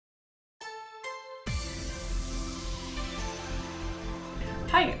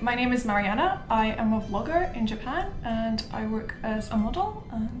Hi, my name is Mariana. I am a vlogger in Japan and I work as a model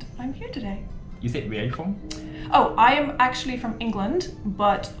and I'm here today. You said where are you from? Oh, I am actually from England,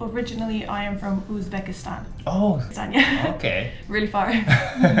 but originally I am from Uzbekistan. Oh, yeah. okay. Really far.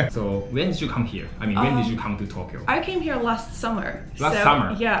 So when did you come here? I mean, when did you come to Tokyo? I came here last summer. Last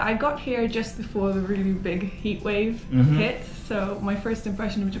summer? Yeah, I got here just before the really big heat wave hit. So my first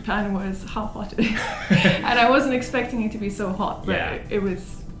impression of Japan was how hot it is. And I wasn't expecting it to be so hot, but yeah. it was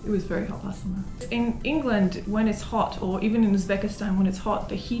very hot last summer. In England, when it's hot, or even in Uzbekistan when it's hot,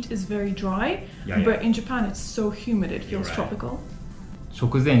 the heat is very dry. But in Japan, it's so humid, it feels tropical.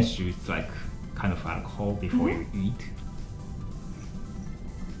 食前酒 is like kind of alcohol before you eat.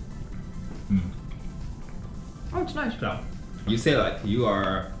 Oh, it's nice. So, you say like you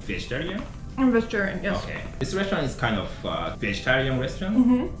are vegetarian? I'm vegetarian, yes. Okay. This restaurant is kind of a vegetarian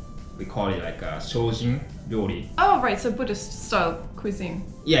restaurant. We call it like a Sushi and Sake. Oh, right, so Buddhist style cuisine.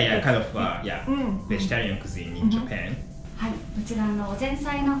 Yeah, kind of vegetarian cuisine in Japan. はい、こちらの前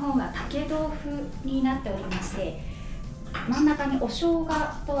菜の方が竹豆腐になっておりまして、真ん中にお生姜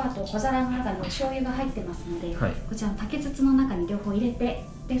とあと小皿の中にお醤油が入ってますので、こちらの竹筒の中に両方入れて、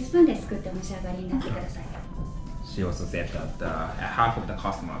でスプーンですくってお召し上がりになってください。She also said that half of the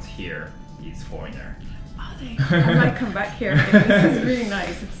customers here is foreigner. Oh, I might come back here. This is really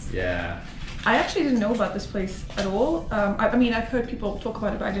nice. Yeah. I actually didn't know about this place at all. I mean, I've heard people talk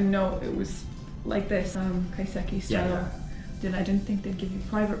about it, but I didn't know it was like this, kaiseki style. Yeah. Then I didn't think they'd give you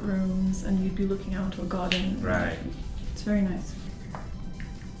private rooms and you'd be looking out to a garden. Right. It's very nice.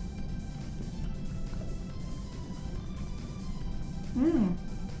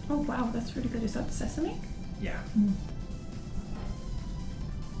 Oh wow, that's really good. Is that sesame? Yeah.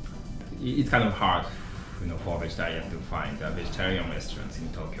 It's kind of hard, for vegetarians to find vegetarian restaurants in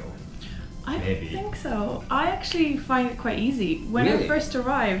Tokyo. I think so. I actually find it quite easy. When I first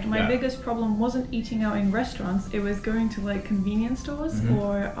arrived, my biggest problem wasn't eating out in restaurants. It was going to like convenience stores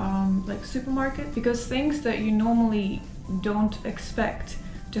or like supermarkets, because things that you normally don't expect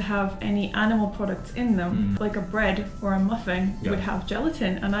to have any animal products in them, like a bread or a muffin would have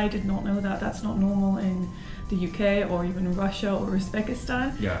gelatin, and I did not know that. That's not normal in the UK or even Russia or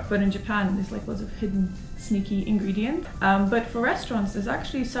Uzbekistan. But in Japan, there's like lots of hidden sneaky ingredients. But for restaurants, there's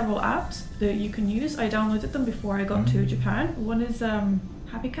actually several apps that you can use. I downloaded them before I got to Japan. One is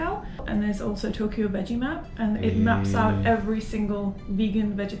Happy Cow, and there's also Tokyo Veggie Map, and it maps out every single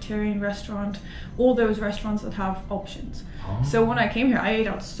vegan, vegetarian restaurant, all those restaurants that have options. So when I came here, I ate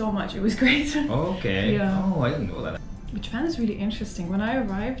out so much. It was great. Okay. Yeah. Oh, I didn't know that. Japan is really interesting. When I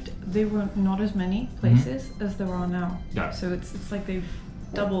arrived, there were not as many places as there are now. So it's like they've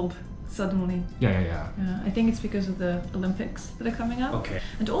doubled suddenly. Yeah. I think it's because of the Olympics that are coming up.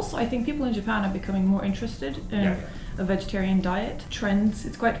 And also I think people in Japan are becoming more interested in a vegetarian diet. Trends,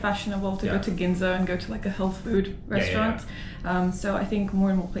 it's quite fashionable to go to Ginza and go to like a health food restaurant. So I think more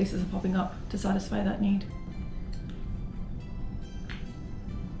and more places are popping up to satisfy that need.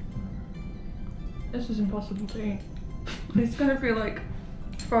 This is impossible to eat. It's gonna feel like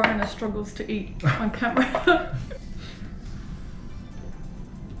foreigner struggles to eat on camera.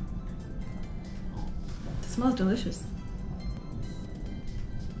 It smells delicious.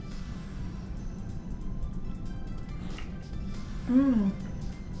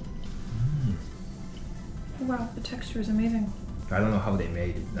 Wow, the texture is amazing. I don't know how they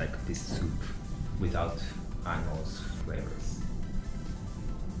made it, like this soup without animals flavors.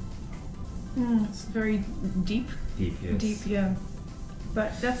 It's very deep. Deep, yes. Deep, yeah.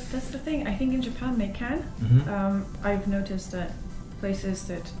 But that's the thing. I think in Japan they can. I've noticed that places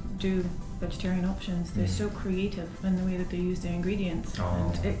that do vegetarian options, they're so creative in the way that they use their ingredients,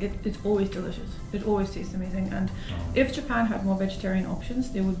 and it's always delicious. It always tastes amazing. And if Japan had more vegetarian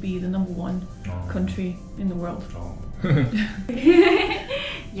options, they would be the #1 country in the world.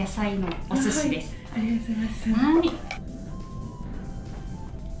 野菜のお寿司です。ありがとうございます。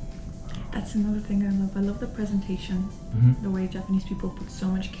That's another thing I love. I love the presentation, the way Japanese people put so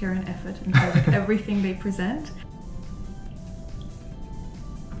much care and effort into like, everything they present.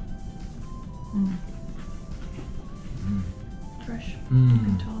 Fresh. You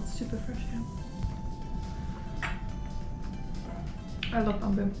can tell it's super fresh, yeah. I love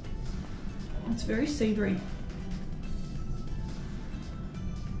bamboo. It's very savory.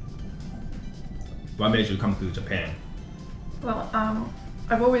 What made you come to Japan? Well,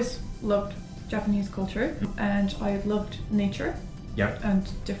 I've always loved Japanese culture, and I've loved nature and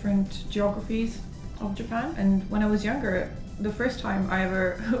different geographies of Japan. And when I was younger, the first time I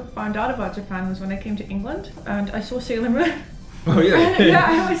ever found out about Japan was when I came to England and I saw Sailor Moon. Oh, really? Yeah,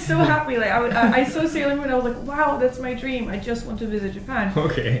 I was so happy. Like I saw Sailor Moon. I was like, wow, that's my dream. I just want to visit Japan.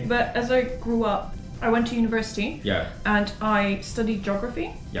 Okay. But as I grew up, I went to university. Yeah. And I studied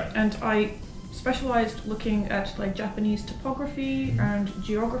geography. Yeah. And I specialized looking at like Japanese topography and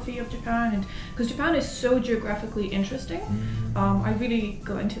geography of Japan, and because Japan is so geographically interesting, I really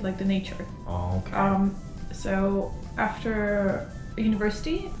got into like the nature. Oh, okay. So after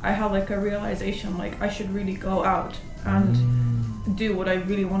university, I had like a realization like I should really go out and do what I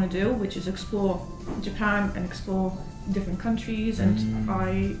really want to do, which is explore Japan and explore different countries, and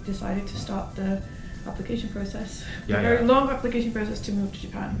I decided to start the application process, a very long application process to move to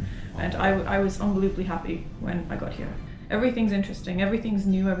Japan. And I was unbelievably happy when I got here. Everything's interesting, everything's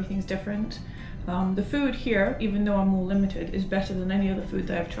new, everything's different. The food here, even though I'm more limited, is better than any other food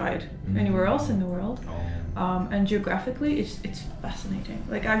that I've tried anywhere else in the world. And geographically, it's fascinating.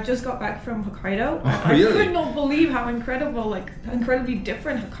 Like I've just got back from Hokkaido. I could not believe how incredibly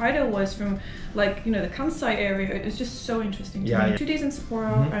different Hokkaido was from like, you know, the Kansai area. It was just so interesting to me. 2 days in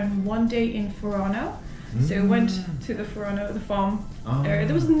Sapporo and 1 day in Furano. So I went to the Furano, the farm area.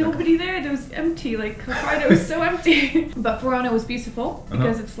 There was nobody there. There was empty. Like Hokkaido was so empty. But Furano was beautiful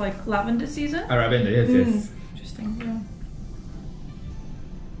because it's like lavender season. Lavender, yes. Interesting. Yeah.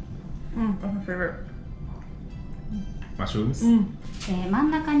 That's my favorite. Mushrooms. 真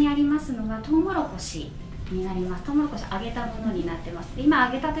ん中にありますのがトウモロコシになります。トウモロコシ揚げたものになってます。今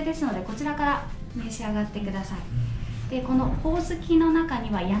揚げたてですのでこちらから召し上がってください。でこのほおずきの中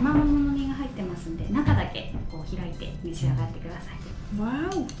には山桃の実が入ってますんで、中だけこう開いて召し上がってください。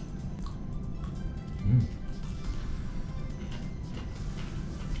Wow.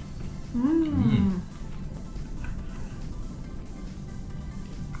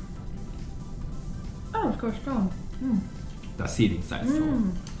 Oh, of course, strong. The seed inside. So.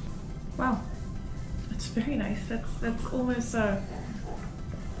 Wow, that's very nice. That's almost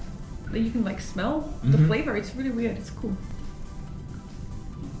you can like smell the flavor. It's really weird. It's cool.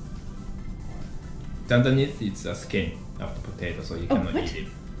 Underneath it's a skin of the potato, so you cannot eat it.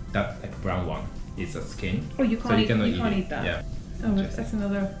 That like brown one is a skin. Oh, you can't, so you eat, cannot you can't eat eat that. Yeah. Oh, that's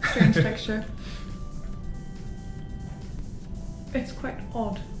another strange texture. It's quite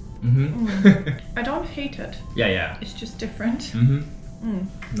odd. I don't hate it. Yeah. It's just different.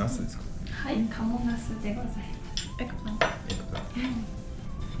 Nasu is good. はい、鴨ナスでございます。Eggplant.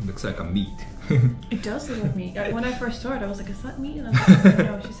 Looks like a meat. It does look like meat. When I first saw it, I was like, "Is that meat?" And I was like,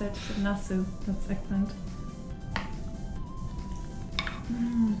 "No." She said nasu. That's eggplant.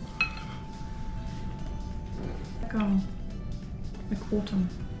 Like autumn.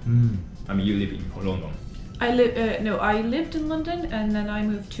 I mean, you live in London. I lived in London and then I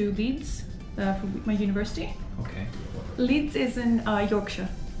moved to Leeds for my university. Okay. Leeds is in Yorkshire.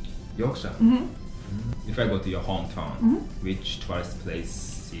 Yorkshire. If I go to your hometown, which tourist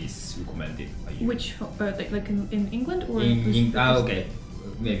place is recommended by you? Which like in England or okay,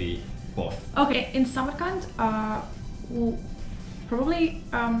 maybe both. Okay, in Samarkand, well, probably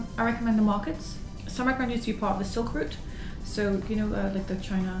I recommend the markets. Samarkand used to be part of the Silk Route, so you know like the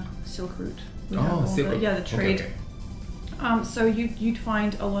China Silk Route. The trade. Okay. So you'd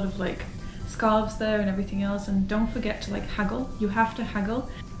find a lot of like scarves there and everything else, and don't forget to like haggle. You have to haggle.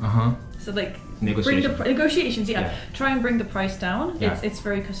 So like negotiations. Yeah. Try and bring the price down. Yeah. It's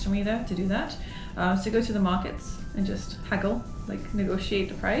very customary there to do that. So go to the markets and just haggle, like negotiate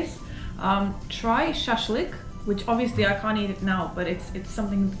the price. Try shashlik, which obviously I can't eat it now, but it's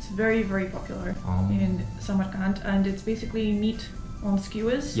something that's very, very popular in Samarkand, and it's basically meat on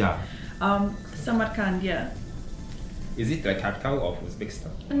skewers. Yeah. Samarkand, yeah. Is it the capital of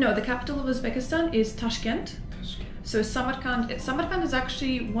Uzbekistan? No, the capital of Uzbekistan is Tashkent. So Samarkand is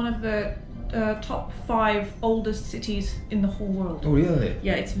actually one of the top 5 oldest cities in the whole world. Oh, really?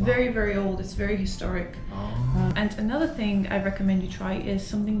 Yeah, it's very, very old. It's very historic. And another thing I recommend you try is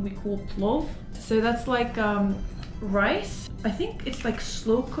something we call plov. So that's like rice. I think it's like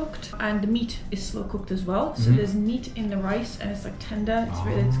slow cooked, and the meat is slow cooked as well. So there's meat in the rice, and it's like tender.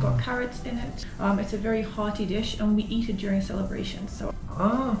 It's got carrots in it. It's a very hearty dish, and we eat it during celebrations. So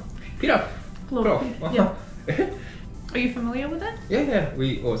pilaf. Plov. Yeah. Are you familiar with it? Yeah.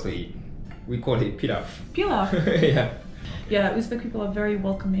 We also eat. We call it pilaf. Pilaf. Yeah. Yeah, Uzbek people are very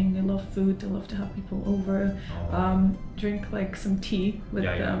welcoming. They love food. They love to have people over. Drink like some tea with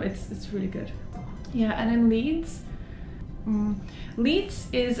them. It's really good. Yeah, and in Leeds. Leeds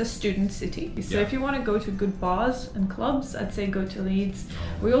is a student city, so if you want to go to good bars and clubs, I'd say go to Leeds.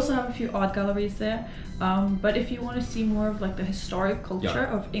 We also have a few art galleries there, but if you want to see more of like the historic culture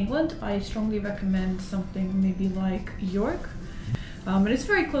of England, I strongly recommend something maybe like York. And it's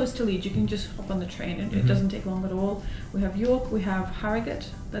very close to Leeds. You can just hop on the train and it doesn't take long at all. We have York, we have Harrogate.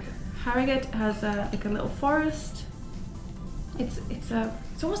 Harrogate has like a little forest. It's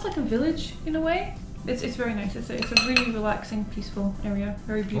almost like a village in a way. It's very nice. It's a really relaxing, peaceful area.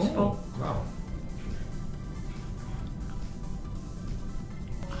 Very beautiful. Oh, wow.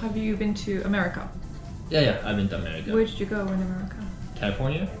 Have you been to America? Yeah, I've been to America. Where did you go in America?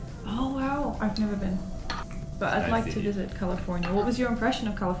 California. Oh wow, I've never been. But I'd like to visit California. What was your impression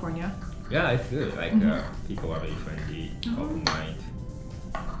of California? Yeah, it's good. Like people are very friendly, open mind.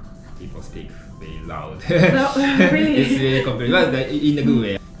 People speak very loud. No, really? It's really complicated, but in a good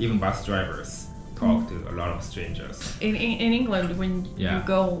way. Even bus drivers talk to a lot of strangers. In England, when you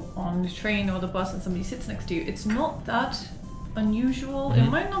go on the train or the bus and somebody sits next to you, it's not that unusual. It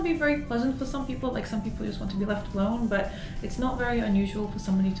might not be very pleasant for some people, like some people just want to be left alone, but it's not very unusual for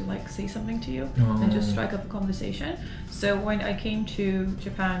somebody to like say something to you and just strike up a conversation. So when I came to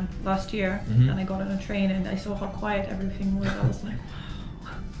Japan last year and I got on a train and I saw how quiet everything was, I was like,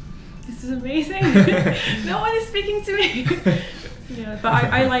 wow, this is amazing. No one is speaking to me. Yeah, but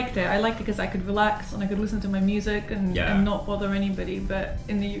I liked it. I liked it because I could relax and I could listen to my music and not bother anybody. But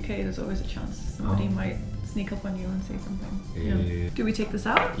in the UK, there's always a chance somebody might sneak up on you and say something. Yeah. Do we take this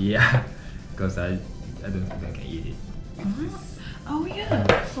out? Yeah, because I don't think I can eat it. Oh yeah,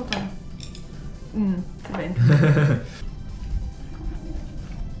 hold on. It's a bit.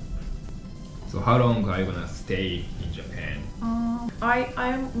 So how long are you gonna stay in Japan? I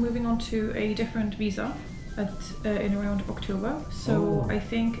am moving on to a different visa in around October. So I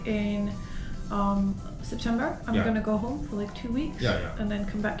think in September I'm gonna go home for like 2 weeks and then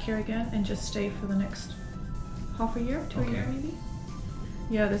come back here again and just stay for the next half a year to a year maybe.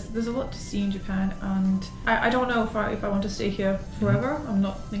 Yeah, there's a lot to see in Japan, and I don't know if I want to stay here forever. I'm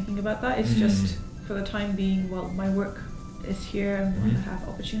not thinking about that. It's just for the time being. Well, my work is here and I have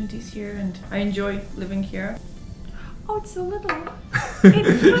opportunities here and I enjoy living here. Oh, it's so little.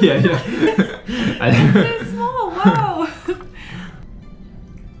 It's so it's so small. Wow.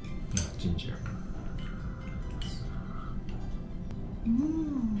 Ginger.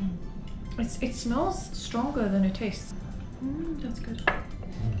 It smells stronger than it tastes. That's good.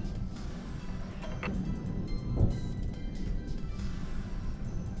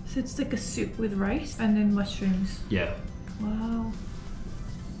 So it's like a soup with rice and then mushrooms. Yeah. Wow.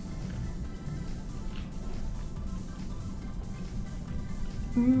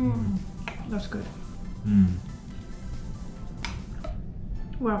 That's good.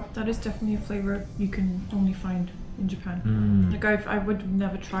 Wow, that is definitely a flavor you can only find in Japan. Like I would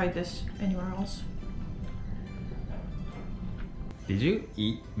never try this anywhere else. Did you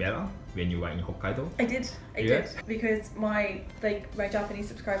eat melon when you were in Hokkaido? I did, because my Japanese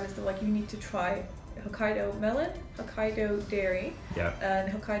subscribers, they're like, you need to try Hokkaido melon, Hokkaido dairy, and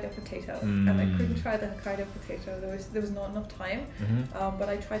Hokkaido potato. And I couldn't try the Hokkaido potato. There was not enough time. But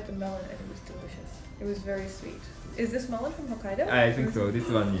I tried the melon and it was delicious. It was very sweet. Is this melon from Hokkaido? I think so. This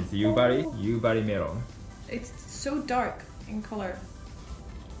one is Yubari melon. It's so dark in color.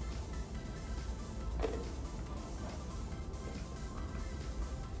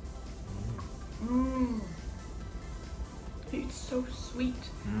 It's so sweet.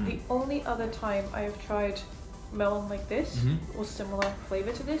 The only other time I have tried melon like this or similar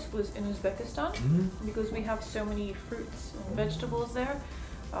flavor to this was in Uzbekistan, because we have so many fruits and vegetables there,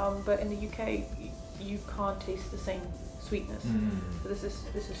 but in the UK you can't taste the same sweetness. So this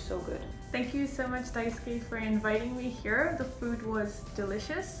is so good. Thank you so much, Daisuke, for inviting me here. The food was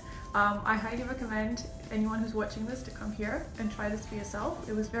delicious. I highly recommend anyone who's watching this to come here and try this for yourself.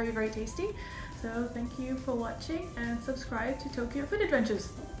 It was very, very tasty. So thank you for watching and subscribe to Tokyo Food Adventures.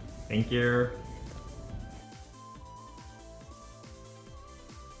 Thank you.